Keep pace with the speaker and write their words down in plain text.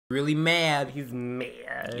Really mad. He's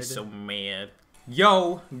mad. He's so mad.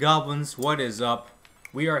 Yo, goblins, what is up?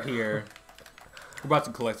 We are here. We're about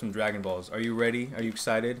to collect some Dragon Balls. Are you ready? Are you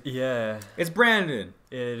excited? Yeah. It's Brandon.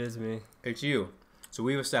 It is me. It's you. So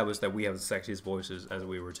we've established that we have the sexiest voices as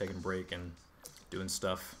we were taking a break and doing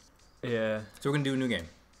stuff. Yeah. So we're gonna do a new game.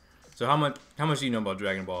 So how much do you know about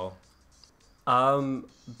Dragon Ball?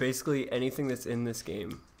 Basically anything that's in this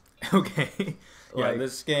game. Okay. Yeah, Like,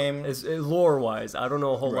 this game is lore-wise, I don't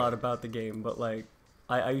know a whole lot about the game, but like,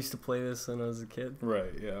 I used to play this when I was a kid.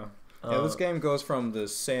 Right, yeah. Yeah, this game goes from the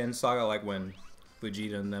Saiyan saga, like when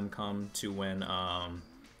Vegeta and them come, to when,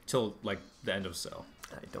 till like the end of Cell.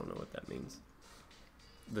 I don't know what that means.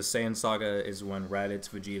 The Saiyan saga is when Raditz,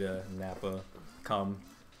 Vegeta, and Nappa come.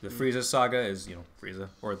 The Frieza saga is, you know, Frieza,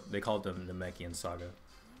 or they call it the Namekian saga,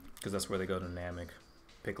 because that's where they go to Namek,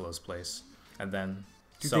 Piccolo's place, and then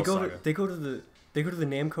Dude, Cell saga. they go to the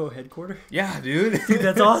Namco headquarters. Yeah, dude. Dude,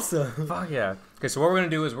 that's awesome. Fuck yeah. Okay, so what we're gonna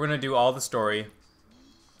do is we're gonna do all the story,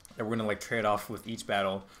 and we're gonna like trade off with each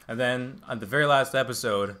battle, and then on the very last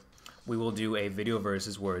episode, we will do a video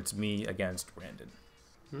versus where it's me against Brandon.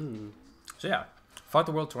 So yeah, fought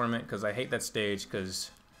the world tournament because I hate that stage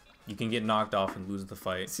because you can get knocked off and lose the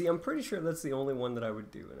fight. See, I'm pretty sure that's the only one that I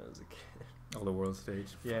would do when I was a kid. Oh, the world stage.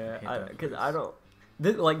 Yeah, because I don't.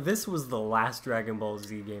 This was the last Dragon Ball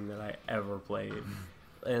Z game that I ever played,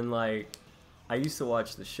 and like, I used to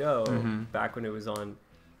watch the show back when it was on.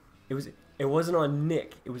 It wasn't on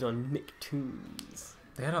Nick. It was on Nicktoons.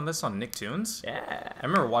 They had on this on Nicktoons? Yeah. I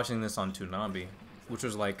remember watching this on Toonami, which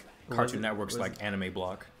was like Cartoon Network's like anime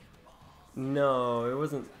block. No, it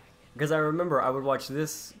wasn't. Because I remember I would watch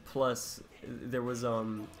this plus there was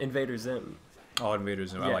Invader Zim. Oh, Invader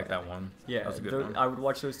Zim. Yeah. I like that one. Yeah, that was a good one. I would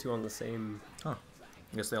watch those two on the same. Huh.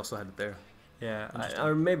 I guess they also had it there. Yeah,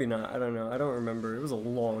 or maybe not. I don't know. I don't remember. It was a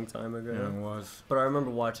long time ago. Yeah, it was. But I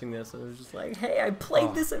remember watching this and it was just like, hey, I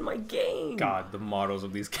played this in my game. God, the models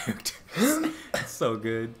of these characters. It's so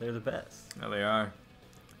good. They're the best. Yeah, they are.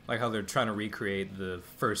 Like how they're trying to recreate the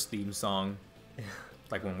first theme song.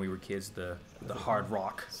 Like when we were kids, the hard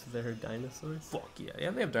rock. So they're dinosaurs? Fuck yeah. Yeah,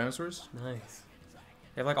 they have dinosaurs. Nice.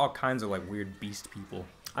 They have like all kinds of like weird beast people.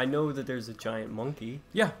 I know that there's a giant monkey.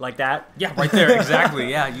 Yeah. Like that? Yeah, right there. Exactly.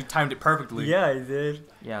 Yeah, you timed it perfectly. Yeah, I did.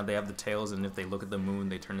 Yeah, they have the tails, and if they look at the moon,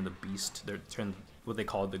 they turn into beast. They turn what they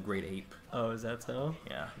call the great ape. Oh, is that so?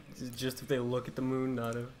 Yeah. Just if they look at the moon,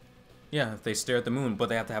 not a... Yeah, if they stare at the moon, but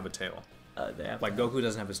they have to have a tail. They have like to Goku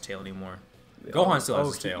doesn't have his tail anymore. Gohan still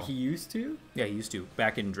has his tail. He used to? Yeah, he used to.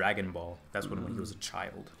 Back in Dragon Ball. That's when he was a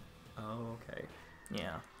child. Oh, okay.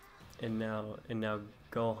 Yeah. And now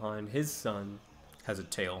Gohan, his son, has a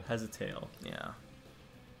tail. Yeah.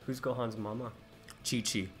 Who's Gohan's mama?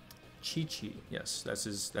 Chi-Chi. Chi-Chi. Yes, that's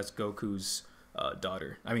Goku's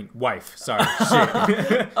daughter. I mean, wife. Sorry.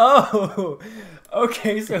 Shit. Oh,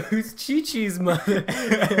 okay. So who's Chi-Chi's mother?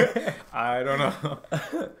 I don't know.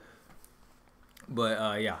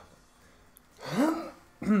 But yeah.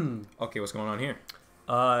 Okay, what's going on here?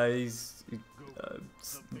 He's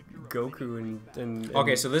Goku and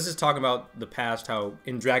okay, so this is talking about the past. How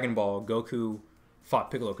in Dragon Ball, Goku fought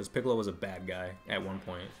Piccolo because Piccolo was a bad guy at one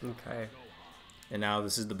point. Okay. And now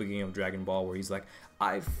this is the beginning of Dragon Ball where he's like,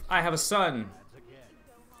 I have a son.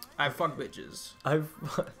 I fuck bitches.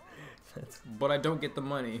 But I don't get the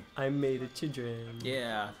money. I made a children.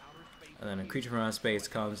 Yeah. And then a creature from outer space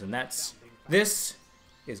comes, and this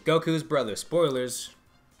is Goku's brother. Spoilers.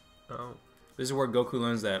 Oh. This is where Goku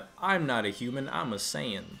learns that I'm not a human, I'm a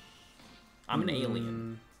Saiyan. I'm an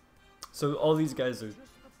alien. So all these guys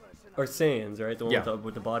are Saiyans, right? The one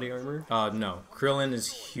with the body armor? No. Krillin is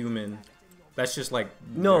human. That's just like...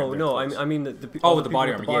 No, I mean the with the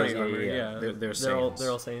body armor. Yeah. They're Saiyans.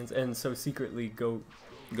 They're all Saiyans. And so secretly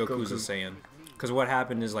Goku's a Saiyan. Because what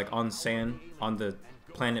happened is like on the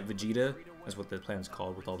planet Vegeta, that's what the planet's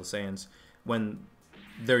called with all the Saiyans, when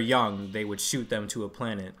they're young, they would shoot them to a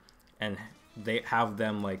planet and they have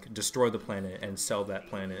them like destroy the planet and sell that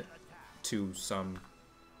planet to some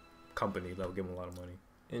company that will give them a lot of money.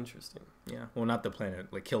 Interesting. Yeah. Well, not the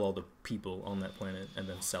planet. Like kill all the people on that planet and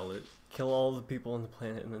then sell it. Kill all the people on the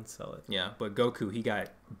planet and then sell it. Yeah. But Goku, he got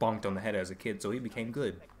bonked on the head as a kid, so he became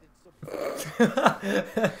good.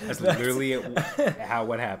 That's literally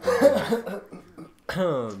what happened.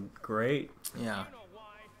 Great. Yeah.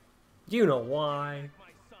 You know why?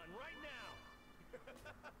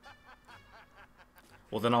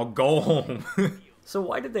 Well, then I'll go home. So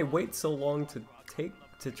why did they wait so long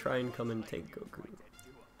to try and come and take Goku?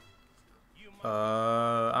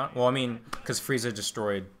 Well, I mean, because Frieza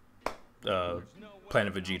destroyed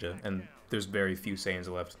Planet Vegeta, and there's very few Saiyans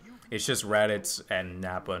left. It's just Raditz and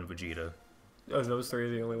Nappa and Vegeta. Oh, those three are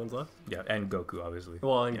the only ones left? Yeah, and Goku, obviously.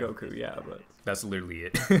 Well, and yeah. Goku, yeah, but... That's literally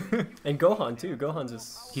it. And Gohan, too. Gohan's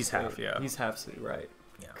just... He's half, yeah. He's half, right.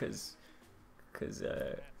 Yeah. Because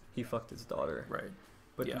he fucked his daughter. Right.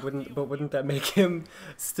 But yeah. wouldn't that make him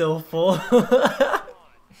still full?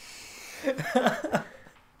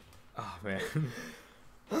 Oh, man.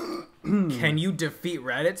 Can you defeat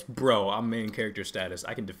Raditz? Bro, I'm main character status.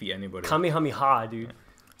 I can defeat anybody. Kamehameha, dude.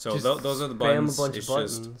 So those are the buttons. A bunch it's of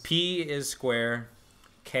buttons. just P is square,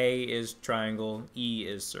 K is triangle, E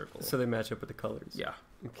is circle. So they match up with the colors. Yeah.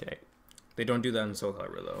 Okay. They don't do that in Soul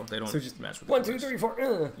Calibur though. They don't so just match with the 1, colors. 2, 3,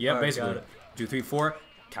 4. Yeah, right, basically. 2, 3, 4.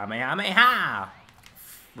 Kamehameha.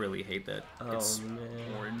 Really hate that. Oh, it's man.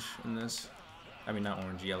 orange in this. I mean, not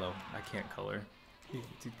orange, yellow. I can't color.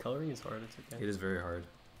 Dude, coloring is hard. It's okay. It is very hard.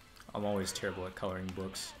 I'm always terrible at coloring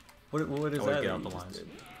books. What is I that? get out the lines.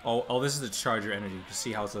 Oh, this is the charge your energy. You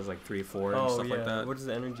see how it says like 3, 4 and stuff like that? What does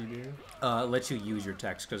the energy do? It lets you use your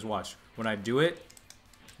text. Because watch, when I do it,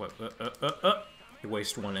 you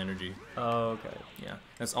waste 1 energy. Oh, okay. Yeah,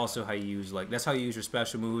 that's also how you use that's how you use your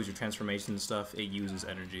special moves, your transformation and stuff. It uses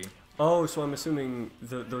energy. Oh, so I'm assuming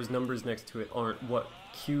those numbers next to it aren't what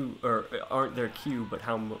Q or aren't their Q, but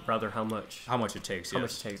rather how much. How much it takes. How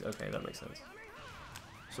much it takes. Okay, that makes sense.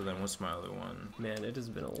 So then what's my other one? Man, it has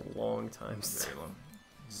been a long time since. Very long.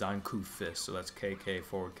 Zanku Fist. So that's KK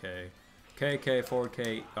 4K. KK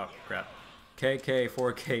 4K. Oh crap. KK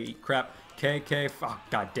 4K. Crap. KK. Oh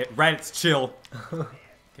god damn. Right, it's chill.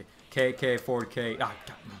 Okay. KK 4K. Oh, god.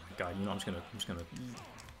 Oh my god. You know I'm just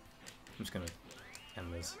gonna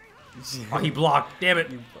end this. Oh, he blocked. Damn it.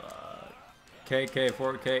 KK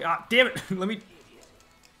 4K. Ah, damn it. Let me.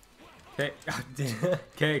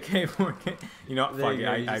 KK 4K. You know, fuck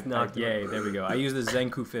it. Yay, there we go. I use the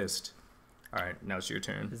Zanku Fist. Alright, now it's your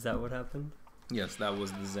turn. Is that what happened? Yes, that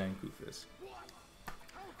was the Zanku Fist.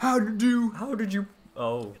 How did you?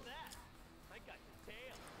 Oh.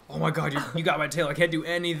 Oh my god, you got my tail. I can't do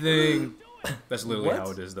anything. That's literally What?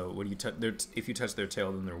 how it is, though. When you if you touch their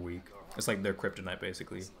tail, then they're weak. It's like their kryptonite,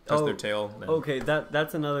 basically. Touch their tail. Then... Okay,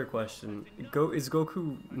 that's another question. Is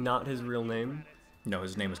Goku not his real name? No,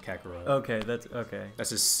 his name is Kakarot. Okay, that's okay.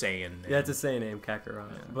 That's his Saiyan name. Yeah, it's a Saiyan name,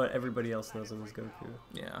 Kakarot. Yeah. But everybody else knows him as Goku.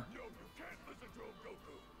 Yeah.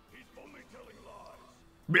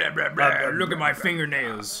 Blah, blah, blah. Look at my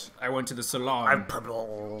fingernails. I went to the salon. I'm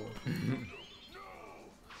purple.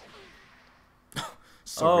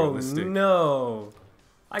 So realistic. No!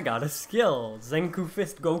 I got a skill. Zanku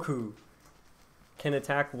Fist Goku can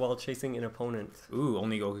attack while chasing an opponent. Ooh,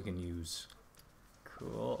 only Goku can use.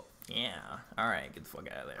 Cool. Yeah. Alright, get the fuck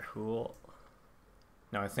out of there. Cool.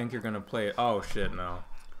 Now I think you're gonna play. Oh shit, no.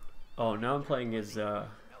 Oh, now I'm playing as the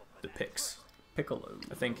Pix. Piccolo.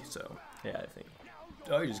 I think so. Yeah, I think.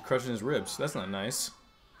 Oh, you're just crushing his ribs. That's not nice.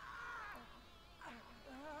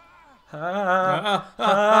 He's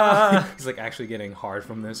like actually getting hard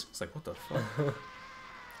from this. It's like, what the fuck?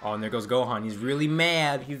 Oh, and there goes Gohan. He's really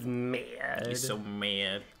mad. He's mad. He's so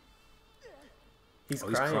mad. He's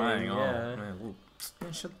crying. He's crying. Oh, Yeah. man.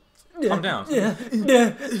 Man, shut. Calm down. Well,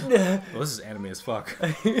 this is anime as fuck.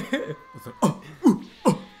 Nice.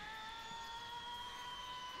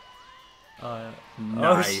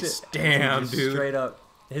 Oh, shit. Damn, dude. Straight up.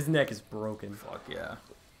 His neck is broken. Fuck yeah.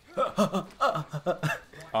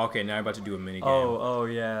 Okay, now I'm about to do a mini game. Oh,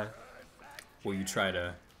 yeah. Where you try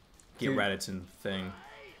to get Dude. Raditz in the thing.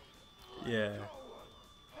 Yeah.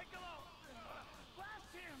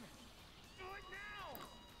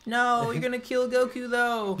 No, you're gonna kill Goku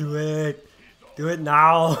though. Do it. Do it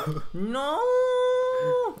now. No.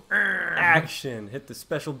 Action. Hit the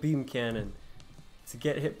special beam cannon. To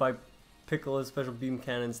get hit by Piccolo's special beam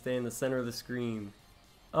cannon, stay in the center of the screen.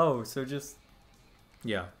 Oh, so just...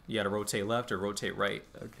 Yeah, you gotta rotate left or rotate right.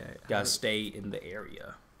 Okay. You gotta stay in the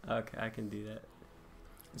area. Okay, I can do that.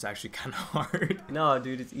 It's actually kind of hard. No,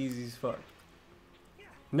 dude, it's easy as fuck.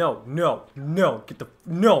 No, get the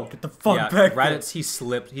fuck Yeah, back. Raditz, he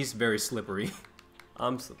slipped. He's very slippery.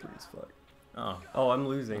 I'm slippery as fuck. Oh. Oh, I'm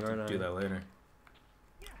losing, aren't I? Do that later.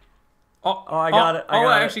 Oh, I got it.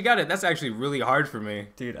 I actually got it. That's actually really hard for me.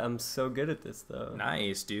 Dude, I'm so good at this though.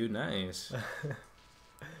 Nice, dude. Nice.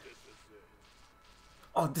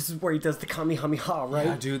 Oh, this is where he does the Kamehameha, right?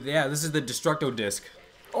 Yeah, dude. Yeah, this is the Destructo Disc.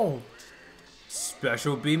 Oh.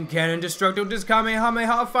 Special Beam Cannon Destructo Disc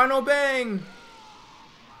Kamehameha Final Bang!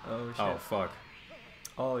 Oh, shit. Oh, fuck.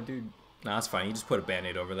 Oh, dude. Nah, that's fine. You just put a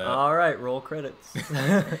band-aid over that. Alright, roll credits.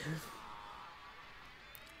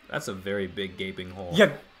 That's a very big gaping hole.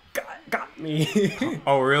 You got me.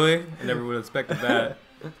 Oh, really? I never would have expected that.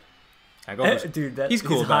 Dude, that he's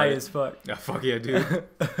cool he's about high it. as fuck. Yeah, fuck yeah, dude.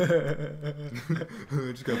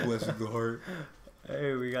 Just got blessed with the heart.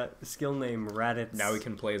 Hey, we got a skill name Raditz. Now we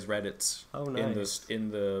can play as Reddits. Oh, nice.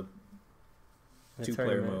 In the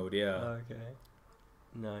two-player mode, yeah. Okay.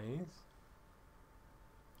 Nice.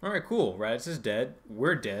 All right, cool. Raditz is dead.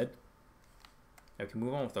 We're dead. I can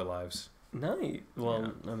move on with our lives. Nice.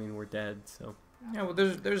 Well, I mean, we're dead, so. Yeah, well,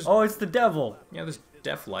 there's. Oh, it's the devil. Yeah, there's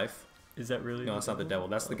death life. Is that really? No, it's not the devil.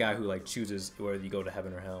 That's the guy who like chooses whether you go to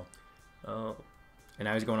heaven or hell. Oh. And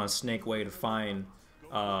now he's going on Snake Way to find,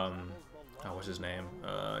 what's his name?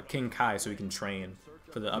 King Kai, so he can train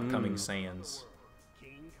for the upcoming Saiyans.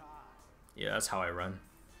 Yeah, that's how I run.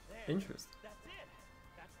 Interesting.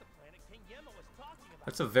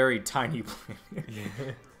 That's a very tiny planet.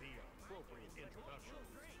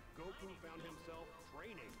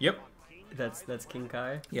 Yep. That's King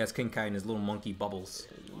Kai. Yeah, it's King Kai and his little monkey bubbles.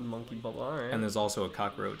 Monkey bubble. All right. And there's also a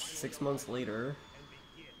cockroach. 6 months later.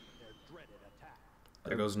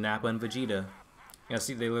 There goes Nappa and Vegeta. Yeah,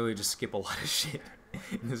 see, they literally just skip a lot of shit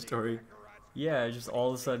in the story. Yeah, just all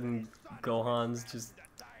of a sudden, Gohan's just.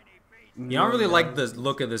 You don't really like the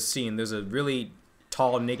look of this scene. There's a really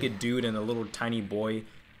tall, naked dude and a little tiny boy,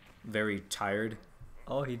 very tired.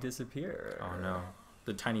 Oh, he disappeared. Oh no,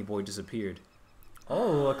 the tiny boy disappeared.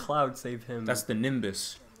 Oh, a cloud saved him. That's the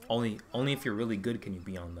Nimbus. Only if you're really good can you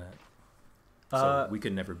be on that. So we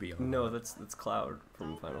could never be on. No, that's Cloud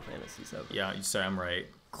from Final Fantasy VII. Yeah, you say I'm right.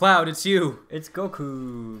 Cloud, it's you. It's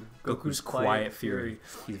Goku. Goku's quiet fury.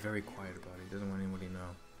 He's very quiet about it. He doesn't want anybody to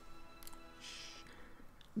know.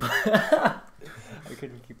 I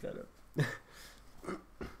couldn't keep that up.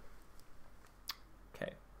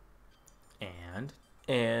 Okay.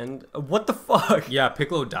 And what the fuck? Yeah,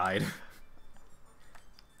 Piccolo died.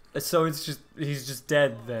 So he's just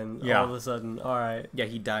dead then. Yeah. All of a sudden. All right. Yeah,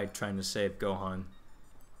 he died trying to save Gohan.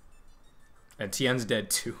 And Tien's dead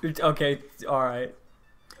too. Okay. All right.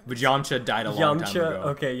 But Yamcha died a long time ago.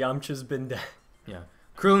 Okay, Yamcha's been dead. Yeah.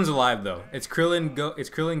 Krillin's alive though. It's Krillin,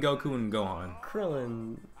 Goku, and Gohan.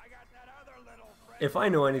 Krillin. If I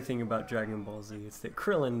know anything about Dragon Ball Z, it's that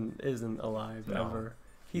Krillin isn't alive ever.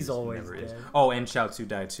 He's always dead. Is. Oh, and Chaozu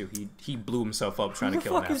died too. He blew himself up trying to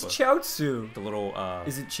kill Nappa. Who the fuck is Chaozu? The little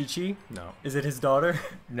Is it Chi-Chi? No. Is it his daughter?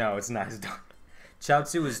 No, it's not his daughter.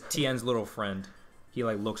 Chaozu is Tien's little friend. He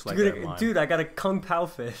like looks like that line. Dude, I got a Kung Pao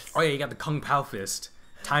fist. Oh yeah, you got the Kung Pao fist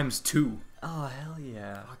 ×2. Oh hell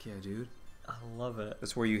yeah. Fuck yeah, dude. I love it.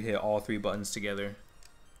 That's where you hit all 3 buttons together.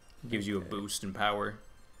 It gives you a boost in power.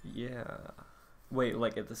 Yeah. Wait,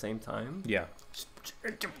 like at the same time? Yeah.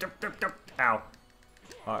 Ow.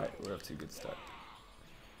 Alright, we're up to a good start.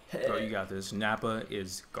 Bro, you got this. Nappa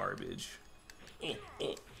is garbage.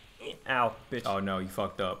 Ow, bitch. Oh no, you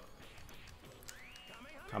fucked up.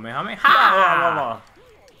 Kamehameha!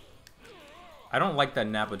 I don't like that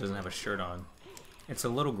Nappa doesn't have a shirt on. It's a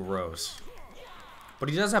little gross. But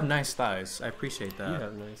he does have nice thighs. I appreciate that. You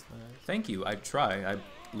have nice thighs. Thank you. I try. I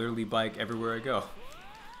literally bike everywhere I go.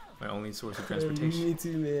 My only source of transportation. Me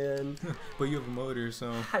too, man. But you have a motor,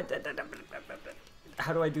 so...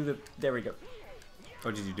 How do I do the... There we go.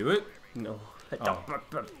 Oh, did you do it? No. Oh.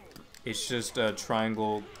 It's just a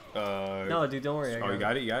triangle... No, dude, don't worry. You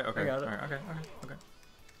got it? You got it? Okay. I got it. All right, okay.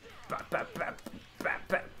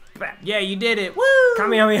 Yeah, you did it. Woo!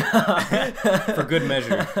 Kamehameha! For good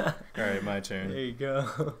measure. All right, my turn. There you go.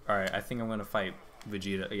 All right, I think I'm going to fight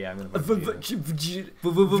Vegeta. Yeah, I'm going to fight Vegeta.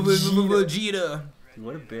 Vegeta. Vegeta.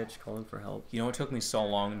 What a bitch calling for help. You know, it took me so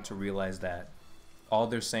long to realize that all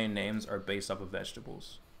their Saiyan names are based off of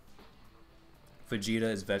vegetables. Vegeta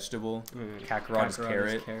is vegetable. Kakarot is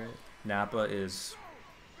carrot. Nappa is...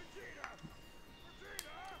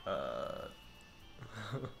 I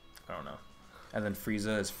don't know. And then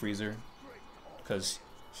Frieza is Freezer. Because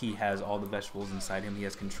he has all the vegetables inside him. He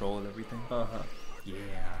has control of everything. Uh-huh. Yeah.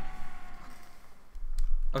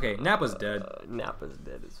 Okay, Nappa's dead. Nappa's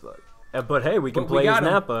dead as fuck. But hey, we can play as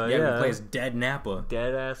Nappa. Yeah, we can play as dead Nappa.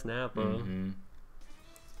 Dead ass Nappa. Mm-hmm.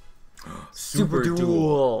 Super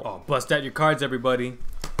Duel. Oh, bust out your cards, everybody.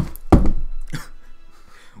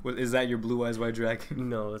 Is that your Blue Eyes White Dragon?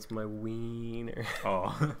 No, that's my wiener.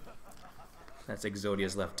 Oh. That's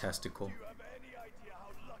Exodia's left testicle.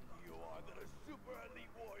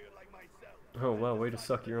 Oh wow, way to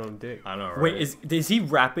suck your own dick. I know, right? Wait, is he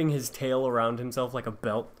wrapping his tail around himself like a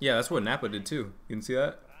belt? Yeah, that's what Nappa did too. You can see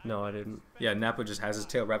that? No, I didn't. Yeah, Nappa just has his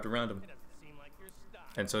tail wrapped around him.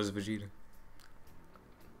 And so does Vegeta.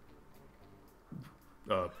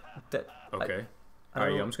 Okay.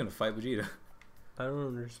 Alright, yeah, I'm just gonna fight Vegeta. I don't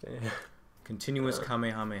understand. Continuous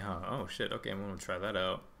Kamehameha. Oh shit, okay, I'm gonna try that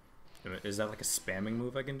out. Is that like a spamming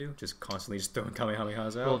move I can do? Just constantly just throwing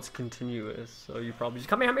Kamehamehas out? Well, it's continuous, so you probably just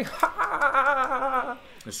Kamehameha.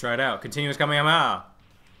 Let's try it out. Continuous Kamehameha.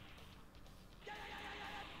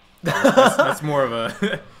 That's more of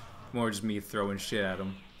a... more just me throwing shit at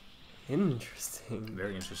him. Interesting.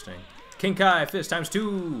 Very interesting. King Kai Fist times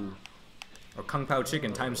 2. Or Kung Pao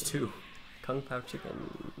Chicken times 2. Kung Pao Chicken.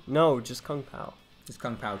 No, just Kung Pao. Just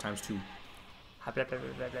Kung Pao times 2.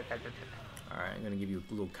 Alright, I'm gonna give you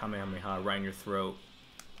a little Kamehameha right in your throat.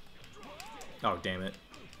 Oh, damn it.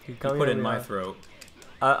 You put it in my throat.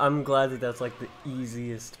 I'm glad that that's like the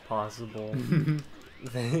easiest possible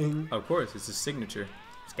thing. Of course, it's his signature.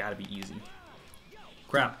 It's gotta be easy.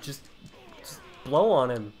 Crap. Just blow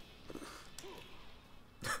on him.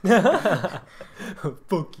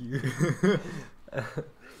 Fuck you.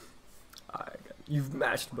 You've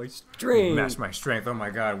matched my strength. You've matched my strength. Oh my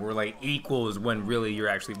god, we're like equals when really you're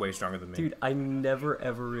actually way stronger than me. Dude, I never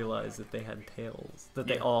ever realized that they had tails. That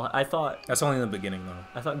they all. I thought. That's only in the beginning though.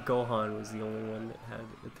 I thought Gohan was the only one that had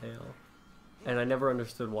a tail. And I never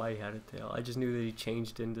understood why he had a tail. I just knew that he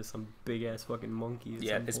changed into some big ass fucking monkey.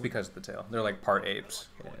 Yeah, it's because of the tail. They're like part apes.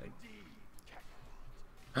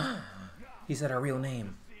 Yeah. He said our real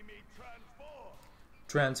name.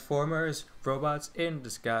 Transformers, robots in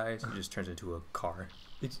disguise. He just turns into a car.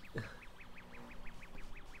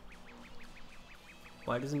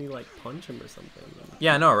 Why doesn't he like punch him or something?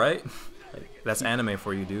 Yeah, I know, right? Like, that's anime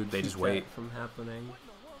for you, dude. They just wait from happening.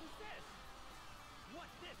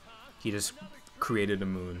 He just created a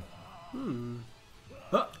moon.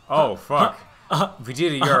 Oh fuck!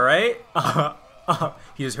 Vegeta, you alright?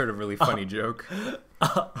 He just heard a really funny joke.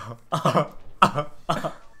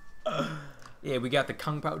 Yeah, we got the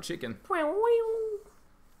Kung Pao Chicken. Oh,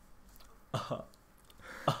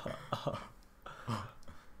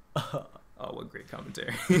 what great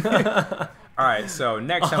commentary. Alright, so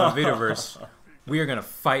next time on Vidaverse, we are gonna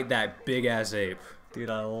fight that big ass ape.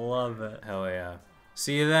 Dude, I love it. Hell yeah.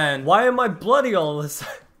 See you then. Why am I bloody all this?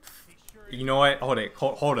 You know what?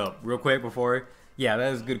 Hold up, real quick before. Yeah,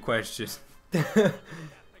 that is a good question.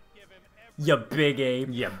 You big ape.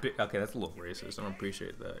 Yeah, okay, that's a little racist. I don't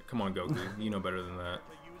appreciate that. Come on, Goku. You know better than that.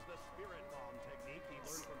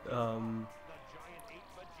 Oh,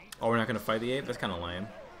 we're not gonna fight the ape? That's kind of lame.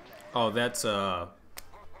 Oh, that's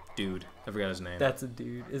dude. I forgot his name. That's a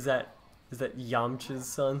dude. Is that Yamcha's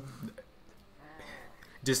son?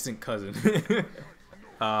 Distant cousin.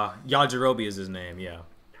 Yajirobe is his name. Yeah.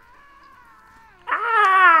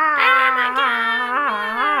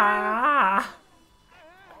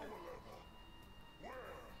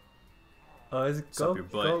 Oh, it's it's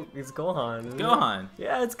Gohan. It's Gohan. Gohan.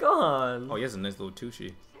 Yeah, it's Gohan. Oh, he has a nice little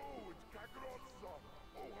tushy.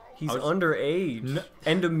 He's underage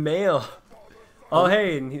and a male. Oh,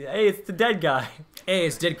 hey, it's the dead guy. Hey,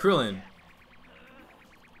 it's dead Krillin.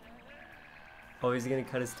 Oh, is he gonna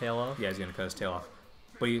cut his tail off? Yeah, he's gonna cut his tail off.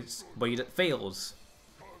 But he fails.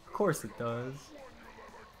 Of course it does.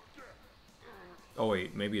 Oh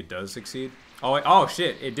wait, maybe it does succeed. Oh wait, oh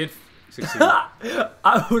shit, it did succeed.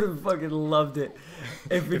 I would have fucking loved it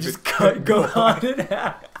if we just cut Gohan in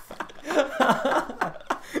half.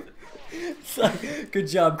 It's like, good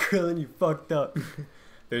job, Krillin, you fucked up.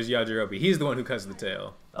 There's Yajirobe. He's the one who cuts the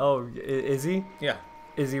tail. Oh, is he? Yeah.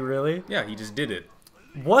 Is he really? Yeah, he just did it.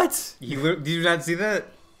 What? Did you not see that?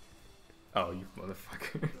 Oh, you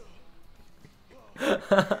motherfucker.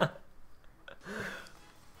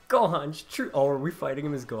 Gohan's true. Oh, are we fighting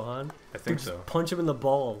him as Gohan? I think Dude, so. Just punch him in the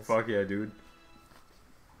balls. Fuck yeah, dude.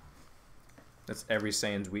 That's every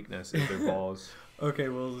Saiyan's weakness, is their balls. Okay,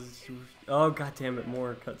 well, oh god damn it,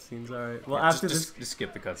 more cutscenes. All right. Well, yeah, after just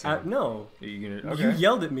skip the cutscene. No. Okay. You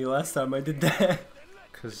yelled at me last time I did that.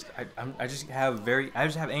 Cause I just have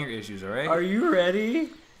anger issues. All right. Are you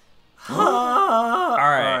ready? All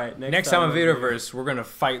right. Next time on Vidaverse, we're gonna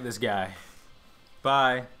fight this guy.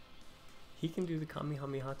 Bye. He can do the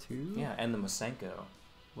Kamehameha too? Yeah, and the Masenko.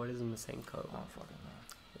 What is a Masenko? I don't fucking know.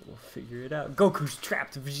 We'll figure it out. Goku's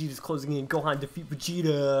trapped. Vegeta's closing in. Gohan defeat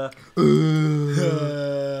Vegeta.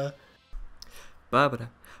 Ba-ba-da,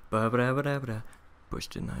 ba-ba-da-ba-da-ba-da. Bush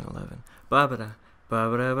did 9/11. Ba-ba-da,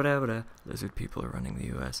 ba-ba-da-ba-da-ba-da. Lizard people are running the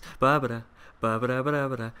U.S. Ba-ba-da,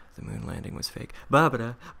 ba-ba-da-ba-da-ba-da. The moon landing was fake.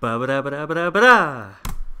 Ba-ba-da, ba-ba-da-ba-da-ba-da-ba-da.